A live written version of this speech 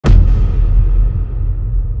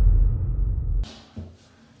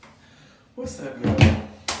What's up, y'all?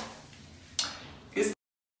 It's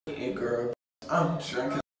it, girl. I'm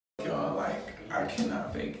drunk as y'all. Like, I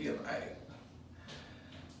cannot fake it. Like,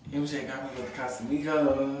 MJ got me with the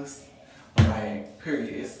Casamigos. Like,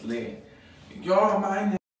 period. It's lit. Y'all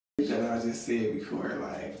mind that I just said before.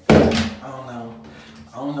 Like, I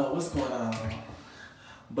don't know what's going on.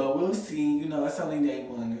 But we'll see. You know, it's only day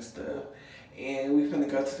one and stuff. And we finna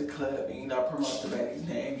go to the club and, you know, promote the baby's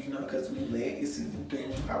name, you know, because we lit. It's season 3.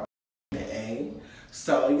 We pop the A.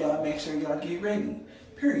 So, y'all make sure y'all get ready.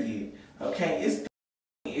 Period. Okay? It's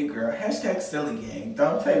it, girl. Hashtag Celli gang.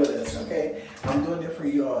 Don't play with us, okay? I'm doing it for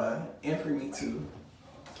y'all and for me, too.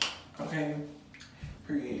 Okay?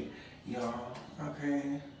 Period. Y'all.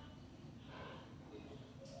 Okay?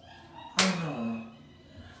 I don't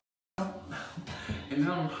know. And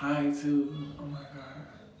then I'm high, too. Oh, my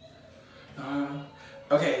God.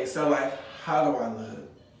 Okay, so like, how do I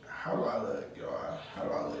look? How do I look, y'all? How do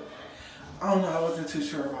I look? I don't know, I wasn't too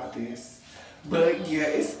sure about this. But yeah,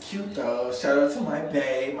 it's cute though. Shout out to my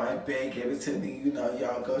bae. My bae gave it to me. You know,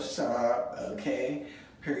 y'all go shop, okay?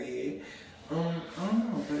 Period. I don't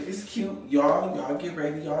know, but it's cute. Y'all get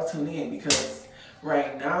ready, y'all tune in because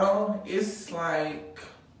right now it's like,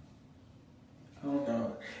 I don't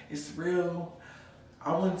know, it's real.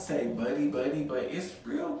 I wouldn't say buddy, but it's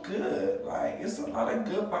real good. Like, it's a lot of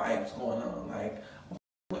good vibes going on. Like,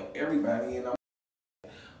 with everybody, and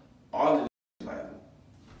all of it. Like,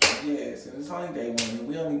 yes, and it's only day one, and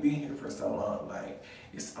we only been here for so long. Like,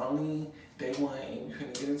 it's only day one, and we're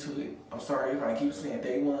finna get into it. I'm sorry if I keep saying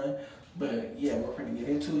day one, but yeah, we're finna get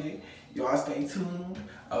into it. Y'all stay tuned,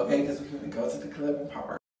 okay? Because we're finna go to the club and pop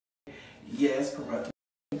our. Yes, promote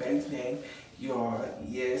the baby's name. Y'all,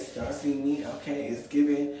 yes, y'all see me, okay? It's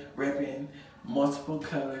giving, repping, multiple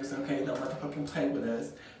colors, okay? Don't motherfucking play with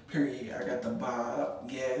us, period. I got the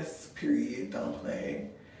bob, yes, period, don't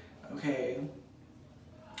play, okay?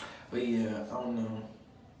 But yeah, I don't know.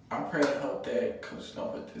 I pray and hope that Coach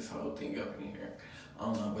don't put this whole thing up in here. I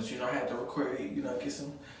don't know, but you know, I had to record it, you know, get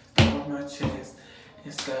some stuff off my chest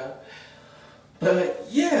and stuff. But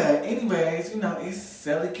yeah, anyways, you know, it's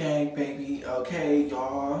Celli gang, baby, okay,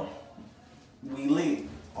 y'all? We lit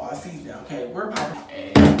all season, okay? We're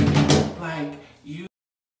popping. Like,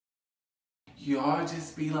 y'all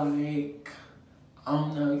just be like, I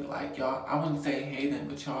don't know, like, y'all, I wouldn't say hating,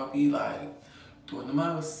 but y'all be like doing the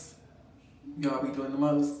most. Y'all be doing the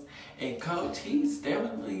most. And Coach, he's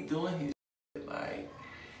definitely doing his shit. Like,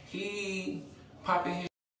 he popping his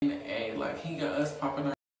in the A. Like, he got us popping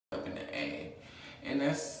our up in the A. And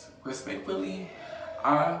that's respectfully,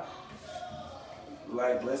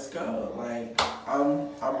 like, let's go. Like,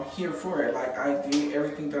 I'm here for it. Like, I did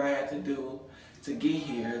everything that I had to do to get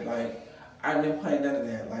here. Like, I didn't play none of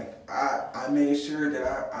that. Like, I made sure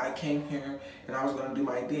that I came here and I was gonna do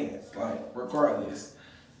my dance. Like, regardless,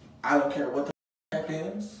 I don't care what the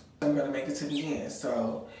happens. I'm gonna make it to the end.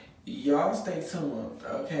 So, y'all stay tuned,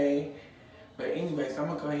 okay? But anyways, I'm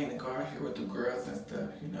gonna go ahead and go out here with the girls and stuff,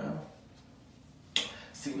 you know.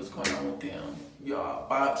 See what's going on with them. Y'all,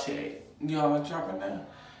 Bob check. Y'all dropping down.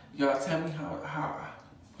 Y'all tell me how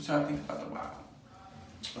what y'all think about the Bob.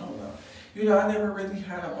 I don't know. You know, I never really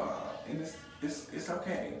had a Bob. And it's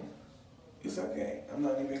okay. It's okay. I'm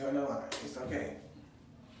not even gonna lie. It's okay.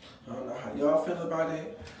 I don't know how y'all feel about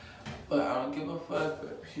it. But I don't give a fuck.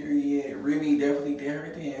 But period. Remy definitely did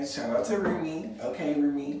her dance. Shout out to Remy. Okay,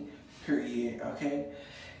 Remy. Period. Okay.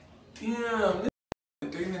 Damn.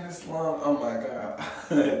 3 minutes long. Oh my God.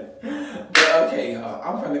 But okay, y'all.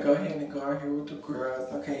 I'm gonna go ahead and go out here with the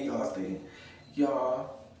girls. Okay, y'all stay.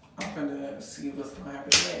 Y'all, I'm gonna see what's gonna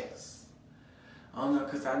happen next. I don't know,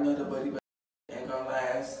 cause I know the buddy ain't gonna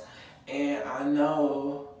last. And I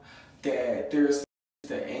know that there's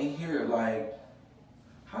that ain't here. Like,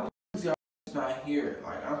 how is y'all not here?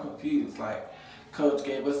 Like, I'm confused. Like, Coach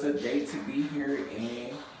gave us a date to be here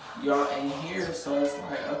and y'all ain't here. So it's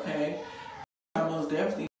like, okay. I most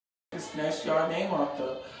definitely snatch y'all name off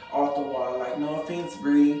the wall. Like, no offense,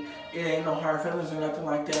 Bree. It ain't no hard feelings or nothing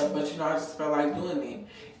like that. But you know, I just felt like doing it.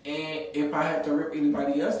 And if I had to rip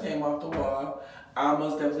anybody else's name off the wall, I'll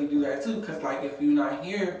most definitely do that too. Cause like, if you're not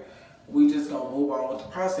here, we just gonna move on with the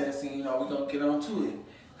process, and you know, we gonna get on to it.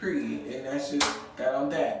 Period. And that's just that on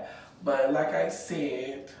that. But like I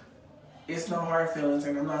said, it's no hard feelings,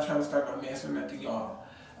 and I'm not trying to start no mess or nothing, y'all.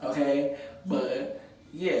 Okay? But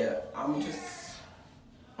yeah, I'm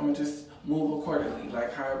just move accordingly.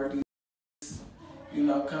 Like, however these, you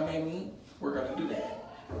know, come at me, we're gonna do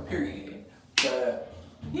that. Period. But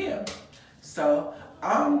yeah. So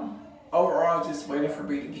I'm overall just waiting for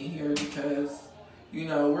Bree to get here because, you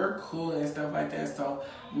know, we're cool and stuff like that. So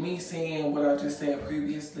me saying what I just said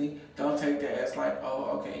previously, don't take that as like,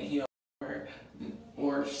 oh, okay, he don't know her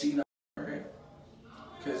or she don't know her.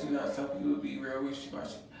 Because, you know, some people be real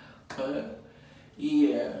wishy-washy. But,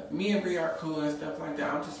 yeah, me and Bree are cool and stuff like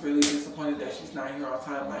that. I'm just really disappointed that she's not here all the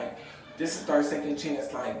time. Like, this is our second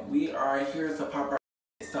chance. Like, we are here to pop our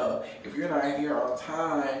so if you're not here all the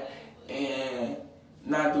time and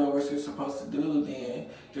not doing what you're supposed to do, then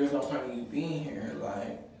there's no point in you being here.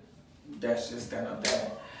 Like, that's just that of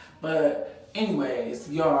that. But anyways,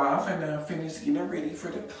 y'all, I'm finna finish getting ready for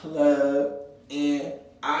the club, and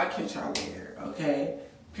I'll catch y'all later, okay?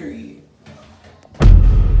 Period.